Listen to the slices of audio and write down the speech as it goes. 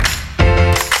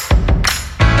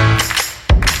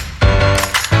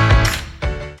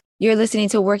You're listening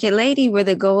to Work It Lady, where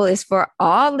the goal is for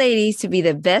all ladies to be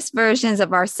the best versions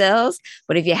of ourselves.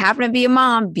 But if you happen to be a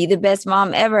mom, be the best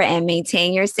mom ever and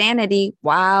maintain your sanity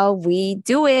while we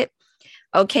do it.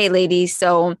 Okay, ladies.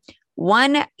 So,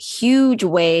 one huge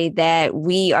way that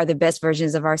we are the best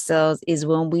versions of ourselves is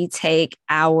when we take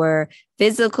our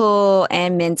physical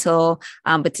and mental.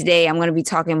 But today I'm going to be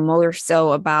talking more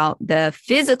so about the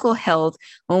physical health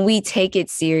when we take it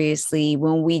seriously,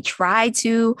 when we try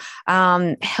to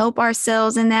help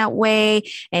ourselves in that way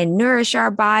and nourish our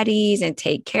bodies and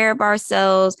take care of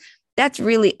ourselves. That's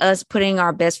really us putting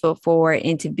our best foot forward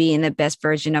into being the best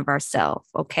version of ourselves.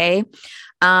 Okay.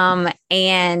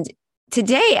 And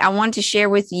today I want to share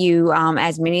with you,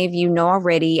 as many of you know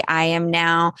already, I am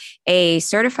now a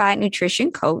certified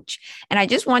nutrition coach. And I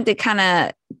just want to kind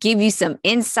of give you some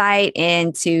insight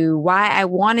into why I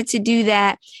wanted to do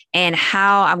that and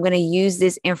how I'm going to use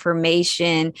this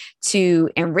information to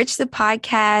enrich the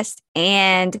podcast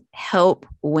and help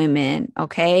women.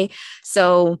 Okay.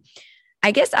 So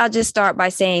I guess I'll just start by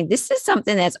saying this is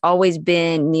something that's always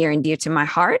been near and dear to my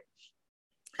heart.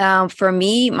 For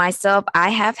me, myself, I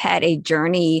have had a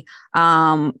journey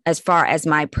as far as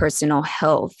my personal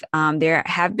health. There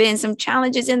have been some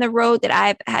challenges in the road that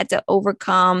I've had to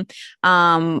overcome.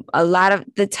 A lot of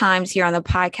the times here on the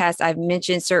podcast, I've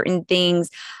mentioned certain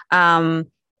things,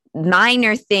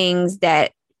 minor things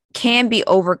that can be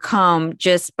overcome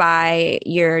just by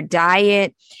your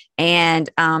diet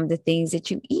and the things that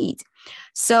you eat.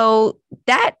 So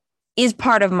that is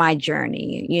part of my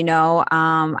journey.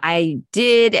 I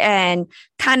did and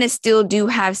kind of still do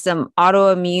have some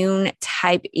autoimmune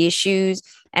type issues.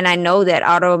 And I know that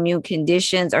autoimmune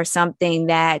conditions are something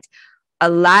that a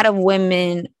lot of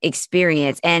women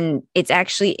experience, and it's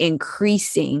actually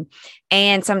increasing.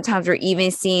 And sometimes we're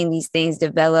even seeing these things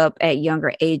develop at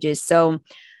younger ages. So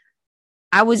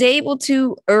I was able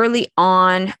to early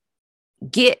on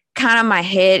get kind of my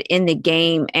head in the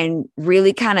game and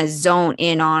really kind of zone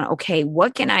in on, okay,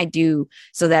 what can I do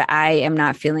so that I am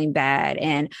not feeling bad?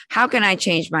 And how can I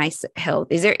change my health?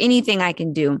 Is there anything I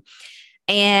can do?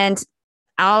 And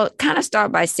I'll kind of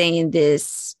start by saying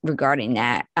this regarding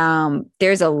that.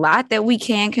 There's a lot that we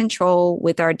can control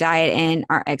with our diet and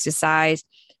our exercise,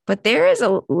 but there is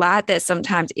a lot that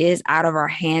sometimes is out of our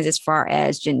hands as far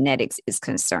as genetics is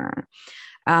concerned.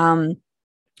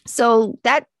 So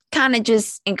that kind of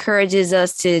just encourages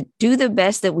us to do the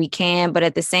best that we can, but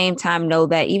at the same time, know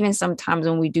that even sometimes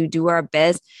when we do our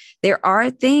best, there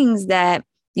are things that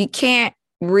you can't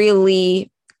really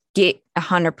get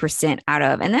 100% out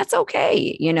of. And that's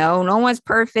okay. No one's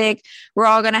perfect. We're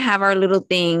all going to have our little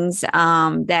things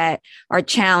that are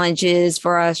challenges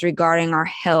for us regarding our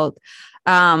health.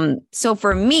 So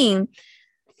for me,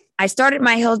 I started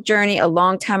my health journey a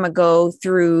long time ago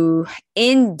through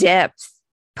in-depth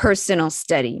personal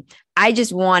study. I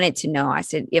just wanted to know. I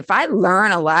said, if I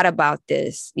learn a lot about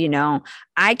this,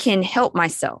 I can help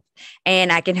myself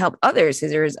and I can help others,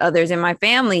 because there's others in my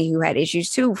family who had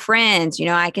issues too, friends,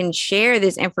 I can share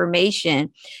this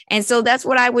information. And so that's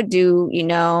what I would do,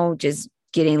 just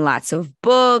getting lots of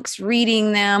books,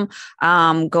 reading them,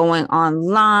 going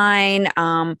online,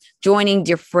 joining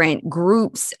different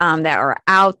groups that are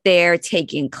out there,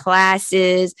 taking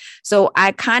classes. So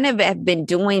I kind of have been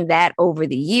doing that over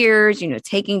the years,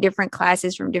 taking different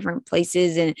classes from different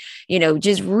places and,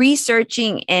 just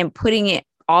researching and putting it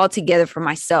all together for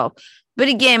myself. But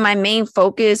again, my main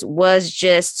focus was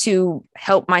just to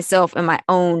help myself and my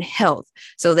own health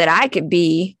so that I could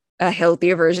be a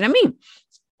healthier version of me.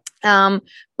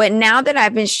 But now that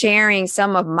I've been sharing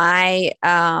some of my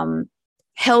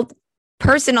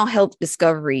personal health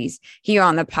discoveries here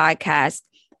on the podcast,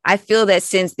 I feel that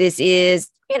since this is,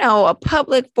 a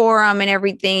public forum and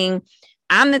everything,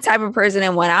 I'm the type of person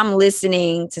that when I'm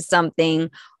listening to something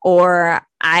or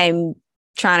I'm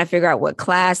trying to figure out what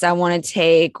class I want to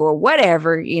take or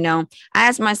whatever, I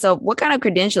ask myself, what kind of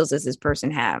credentials does this person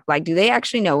have? Like, do they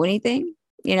actually know anything?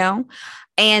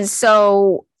 And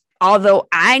so although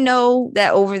I know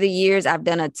that over the years, I've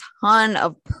done a ton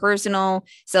of personal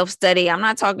self-study. I'm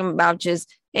not talking about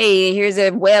just, hey, here's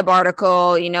a web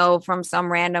article, from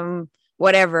some random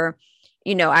whatever.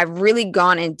 I've really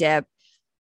gone in depth.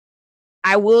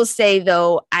 I will say,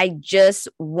 though, I just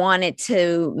wanted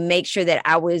to make sure that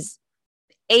I was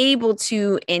able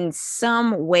to, in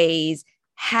some ways,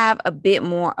 have a bit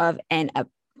more of a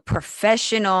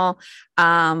professional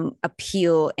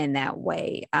appeal in that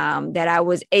way, that I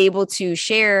was able to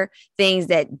share things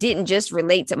that didn't just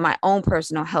relate to my own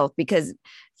personal health, because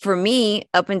for me,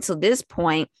 up until this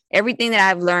point, everything that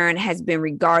I've learned has been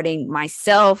regarding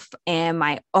myself and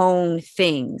my own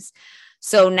things.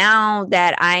 So now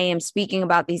that I am speaking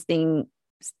about these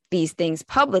things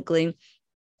publicly,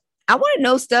 I want to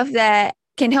know stuff that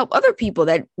can help other people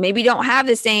that maybe don't have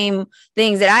the same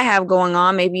things that I have going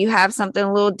on. Maybe you have something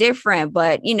a little different,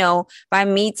 but by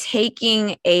me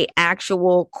taking a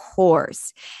actual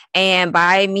course and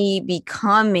by me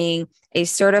becoming a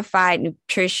certified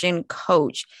nutrition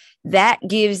coach, that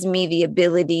gives me the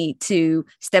ability to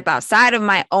step outside of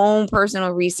my own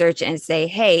personal research and say,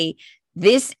 hey,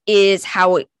 this is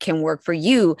how it can work for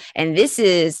you. And this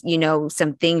is,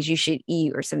 some things you should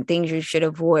eat or some things you should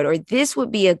avoid, or this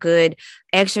would be a good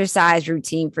exercise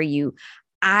routine for you.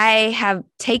 I have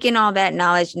taken all that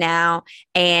knowledge now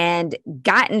and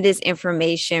gotten this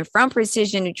information from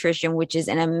Precision Nutrition, which is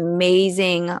an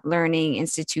amazing learning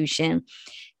institution.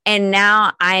 And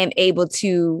now I am able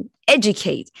to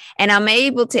educate, and I'm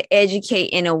able to educate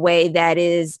in a way that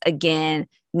is, again,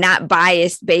 not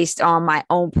biased based on my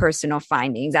own personal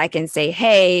findings. I can say,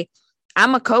 hey,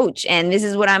 I'm a coach and this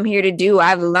is what I'm here to do.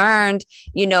 I've learned,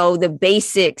 the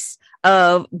basics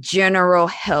of general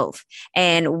health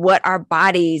and what our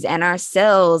bodies and our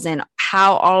cells and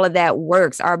how all of that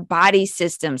works, our body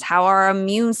systems, how our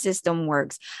immune system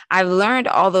works. I've learned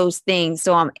all those things,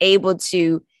 so I'm able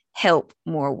to help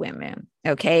more women.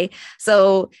 Okay.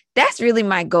 So that's really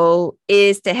my goal,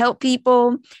 is to help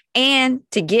people and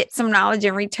to get some knowledge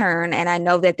in return. And I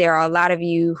know that there are a lot of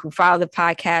you who follow the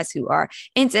podcast who are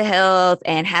into health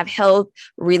and have health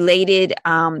related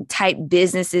type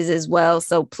businesses as well.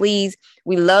 So please,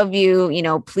 we love you.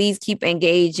 Please keep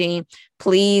engaging.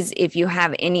 Please, if you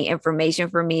have any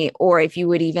information for me, or if you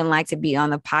would even like to be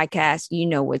on the podcast, you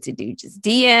know what to do. Just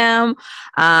DM,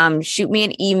 shoot me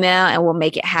an email, and we'll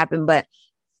make it happen. But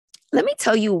let me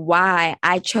tell you why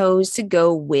I chose to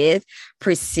go with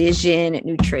Precision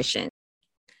Nutrition.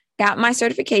 Got my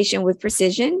certification with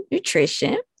Precision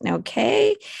Nutrition.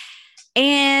 Okay.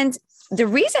 And the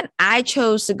reason I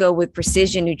chose to go with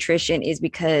Precision Nutrition is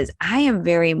because I am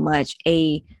very much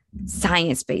a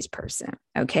science-based person.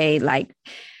 Okay. Like,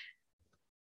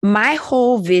 my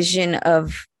whole vision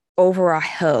of overall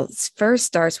health first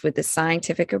starts with the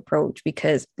scientific approach,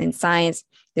 because in science,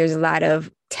 there's a lot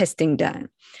of testing done.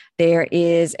 There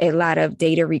is a lot of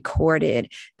data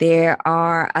recorded. There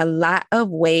are a lot of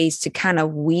ways to kind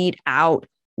of weed out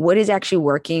what is actually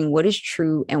working, what is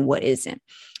true, and what isn't.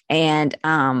 And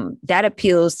that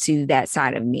appeals to that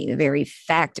side of me, the very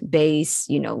fact-based,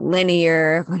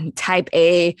 linear, type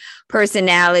A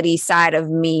personality side of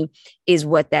me is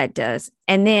what that does.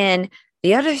 And then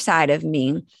the other side of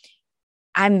me,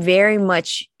 I'm very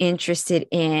much interested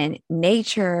in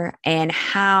nature and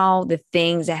how the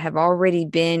things that have already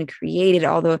been created,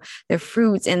 all the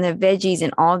fruits and the veggies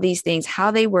and all these things,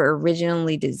 how they were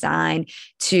originally designed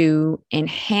to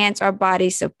enhance our body,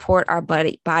 support our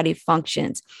body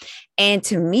functions. And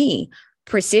to me,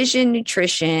 Precision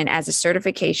Nutrition as a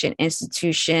certification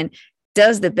institution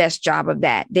does the best job of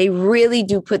that. They really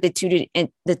do put the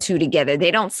two together. They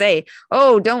don't say,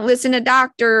 oh, don't listen to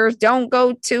doctors. Don't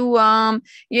go to,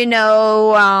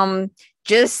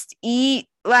 just eat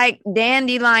like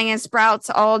dandelion sprouts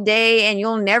all day and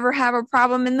you'll never have a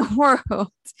problem in the world,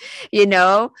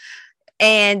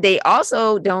 And they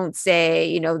also don't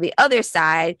say, the other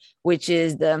side, which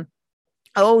is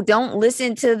oh, don't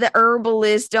listen to the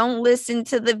herbalists. Don't listen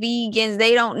to the vegans.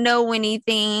 They don't know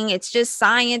anything. It's just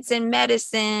science and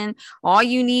medicine. All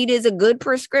you need is a good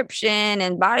prescription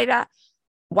and body.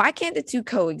 Why can't the two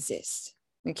coexist?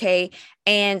 Okay.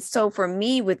 And so for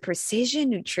me with Precision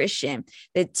Nutrition,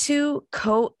 the two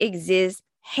coexist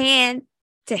hand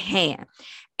to hand.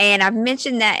 And I've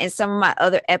mentioned that in some of my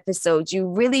other episodes. You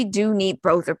really do need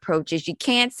both approaches. You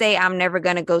can't say I'm never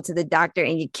going to go to the doctor,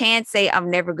 and you can't say I'm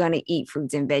never going to eat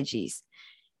fruits and veggies.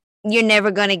 You're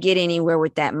never going to get anywhere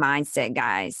with that mindset,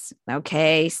 guys.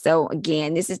 Okay. So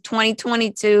again, this is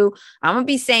 2022. I'm going to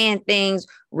be saying things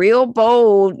real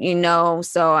bold,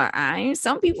 so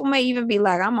some people may even be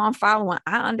like, I'm on following.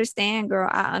 I understand, girl.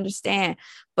 I understand.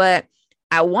 But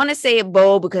I want to say it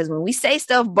bold, because when we say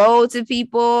stuff bold to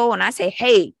people, when I say,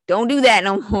 hey, don't do that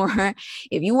no more.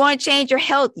 If you want to change your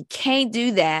health, you can't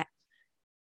do that.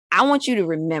 I want you to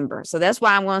remember. So that's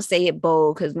why I'm going to say it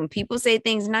bold, because when people say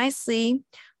things nicely,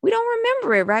 we don't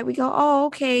remember it, right? We go, oh,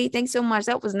 okay, thanks so much.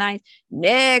 That was nice.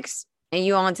 Next. And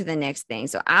you on to the next thing.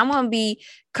 So I'm going to be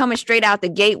coming straight out the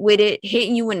gate with it,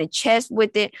 hitting you in the chest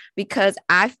with it, because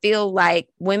I feel like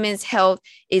women's health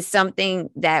is something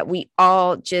that we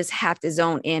all just have to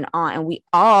zone in on. And we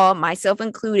all, myself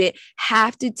included,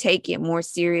 have to take it more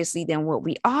seriously than what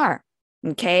we are.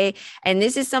 Okay. And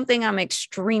this is something I'm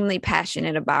extremely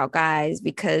passionate about, guys,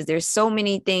 because there's so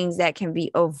many things that can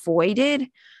be avoided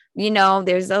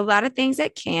There's a lot of things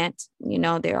that can't,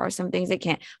 there are some things that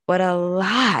can't, but a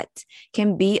lot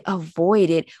can be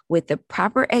avoided with the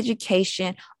proper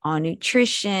education on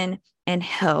nutrition and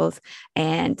health.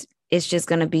 And it's just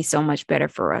going to be so much better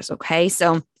for us. Okay.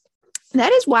 So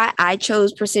that is why I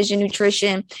chose Precision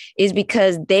Nutrition, is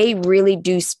because they really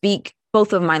do speak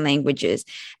both of my languages.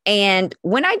 And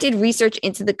when I did research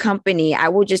into the company, I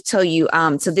will just tell you,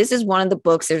 so this is one of the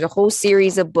books. There's a whole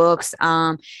series of books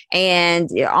and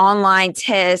online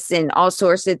tests and all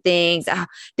sorts of things.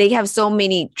 They have so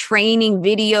many training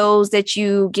videos that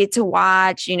you get to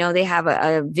watch. They have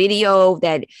a video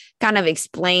that kind of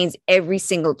explains every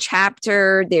single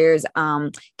chapter. There's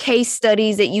case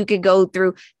studies that you could go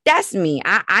through. That's me.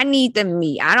 I need the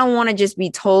meat. I don't want to just be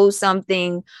told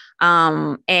something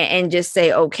and just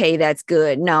say, okay, that's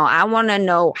good. No, I want to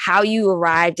know how you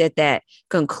arrived at that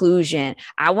conclusion.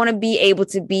 I want to be able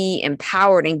to be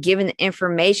empowered and given the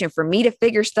information for me to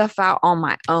figure stuff out on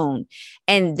my own.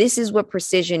 And this is what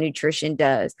Precision Nutrition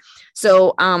does.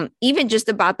 So even just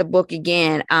about the book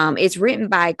again, it's written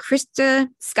by Krista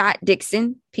Scott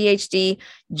Dixon, PhD,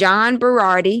 John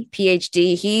Berardi,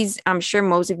 PhD. I'm sure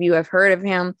most of you have heard of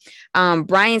him.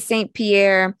 Brian St.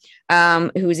 Pierre,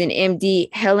 who's an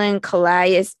MD, Helen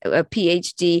Calais, a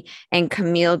PhD, and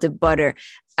Camille DeButter.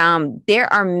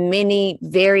 There are many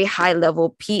very high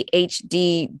level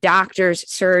PhD doctors,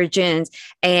 surgeons,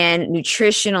 and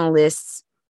nutritionalists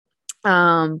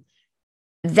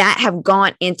that have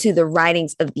gone into the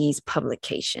writings of these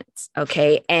publications.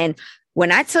 Okay. And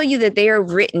when I tell you that they are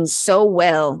written so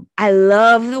well, I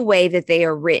love the way that they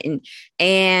are written,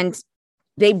 and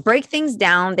they break things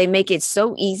down. They make it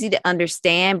so easy to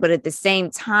understand, but at the same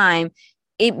time,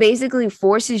 it basically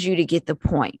forces you to get the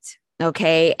point.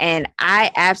 Okay. And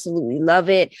I absolutely love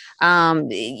it.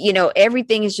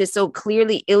 Everything is just so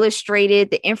clearly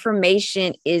illustrated. The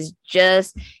information is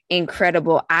just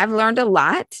incredible. I've learned a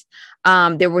lot.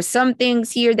 There were some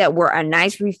things here that were a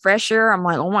nice refresher. I'm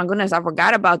like, oh my goodness, I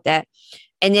forgot about that.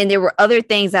 And then there were other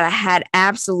things that I had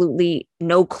absolutely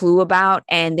no clue about,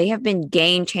 and they have been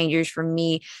game changers for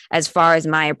me as far as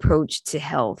my approach to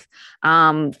health.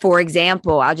 For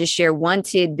example, I'll just share one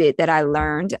tidbit that I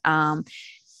learned,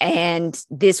 and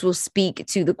this will speak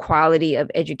to the quality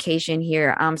of education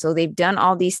here. So they've done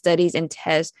all these studies and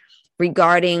tests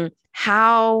regarding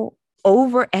how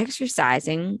over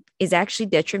exercising is actually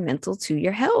detrimental to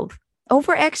your health.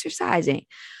 Over exercising.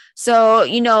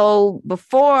 So,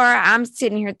 before, I'm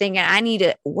sitting here thinking I need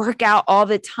to work out all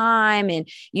the time, and,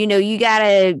 you got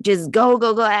to just go.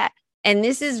 And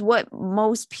this is what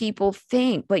most people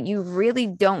think, but you really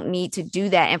don't need to do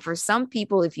that. And for some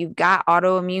people, if you've got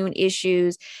autoimmune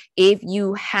issues, if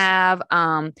you have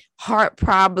heart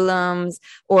problems,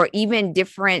 or even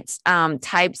different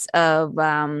types of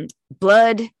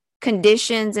blood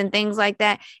conditions and things like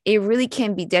that, it really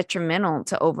can be detrimental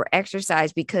to over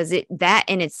exercise, because that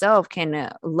in itself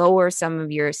can lower some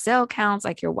of your cell counts,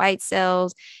 like your white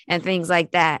cells and things like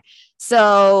that.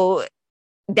 So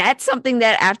that's something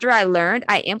that after I learned,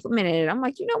 I implemented it. I'm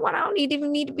like, you know what? I don't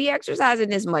even need to be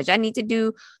exercising as much. I need to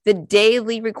do the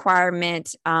daily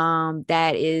requirement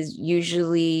that is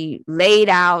usually laid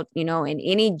out, in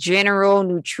any general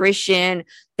nutrition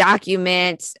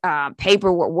document,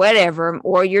 paperwork, whatever,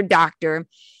 or your doctor.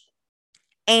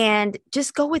 And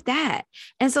just go with that.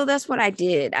 And so that's what I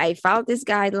did. I followed this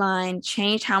guideline,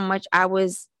 changed how much I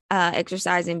was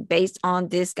exercising based on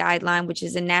this guideline, which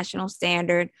is a national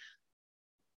standard.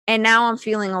 And now I'm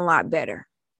feeling a lot better.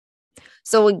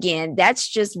 So again, that's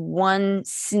just one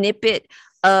snippet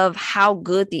of how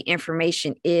good the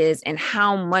information is and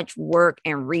how much work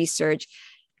and research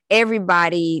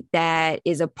everybody that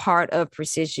is a part of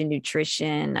Precision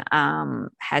Nutrition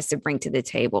has to bring to the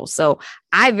table. So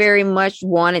I very much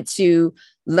wanted to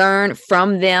learn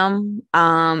from them.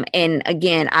 And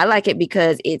again, I like it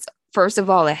because it's, first of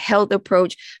all, a health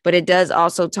approach, but it does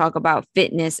also talk about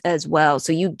fitness as well.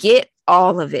 So you get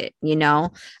all of it,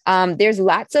 there's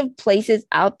lots of places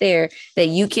out there that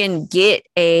you can get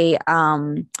a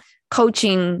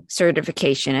coaching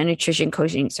certification, a nutrition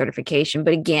coaching certification.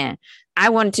 But again, I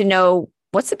wanted to know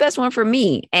what's the best one for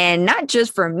me, and not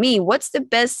just for me, what's the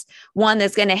best one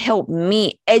that's going to help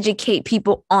me educate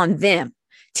people on them,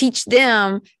 teach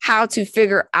them how to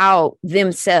figure out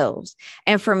themselves.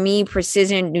 And for me,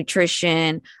 Precision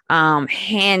Nutrition,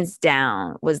 hands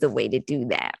down, was the way to do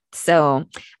that. So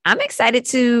I'm excited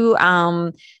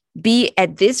to be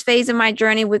at this phase of my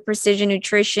journey with Precision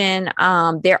Nutrition.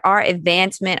 There are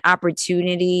advancement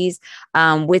opportunities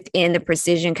within the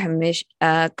Precision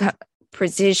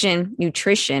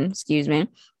Nutrition,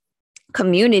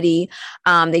 community.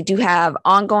 They do have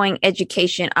ongoing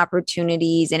education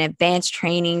opportunities and advanced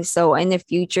training. So in the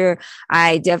future,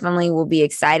 I definitely will be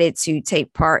excited to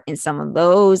take part in some of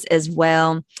those as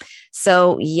well.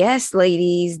 So yes,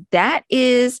 ladies, that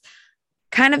is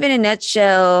kind of in a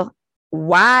nutshell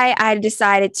why I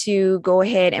decided to go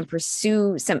ahead and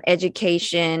pursue some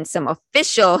education, some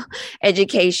official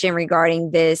education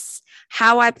regarding this,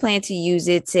 how I plan to use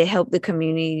it to help the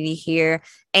community here,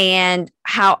 and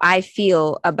how I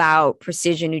feel about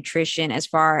precision nutrition as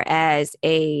far as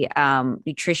a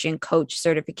nutrition coach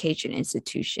certification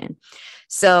institution.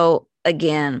 So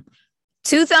again,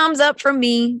 2 thumbs up from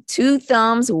me, 2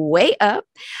 thumbs way up.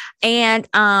 And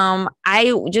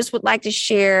I just would like to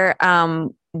share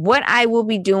what I will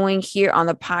be doing here on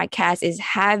the podcast is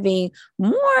having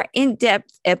more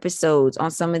in-depth episodes on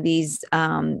some of these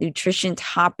nutrition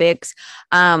topics.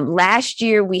 Last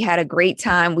year, we had a great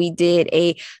time. We did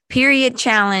a period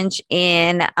challenge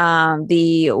in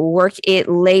the Work It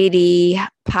Lady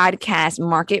podcast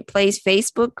marketplace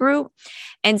Facebook group.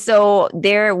 And so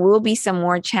there will be some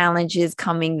more challenges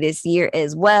coming this year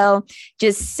as well.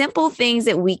 Just simple things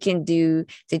that we can do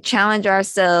to challenge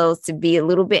ourselves to be a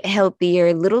little bit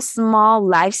healthier, little small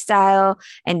lifestyle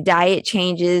and diet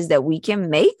changes that we can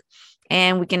make.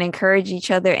 And we can encourage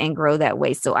each other and grow that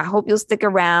way. So I hope you'll stick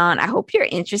around. I hope you're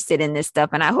interested in this stuff.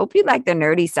 And I hope you like the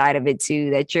nerdy side of it too,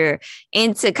 that you're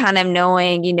into kind of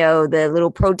knowing, you know, the little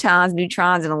protons,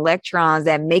 neutrons, and electrons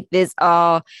that make this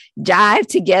all jive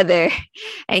together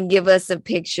and give us a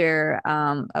picture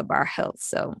of our health.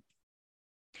 So,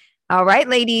 all right,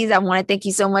 ladies, I want to thank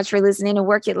you so much for listening to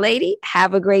Work It Lady.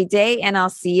 Have a great day, and I'll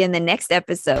see you in the next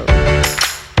episode.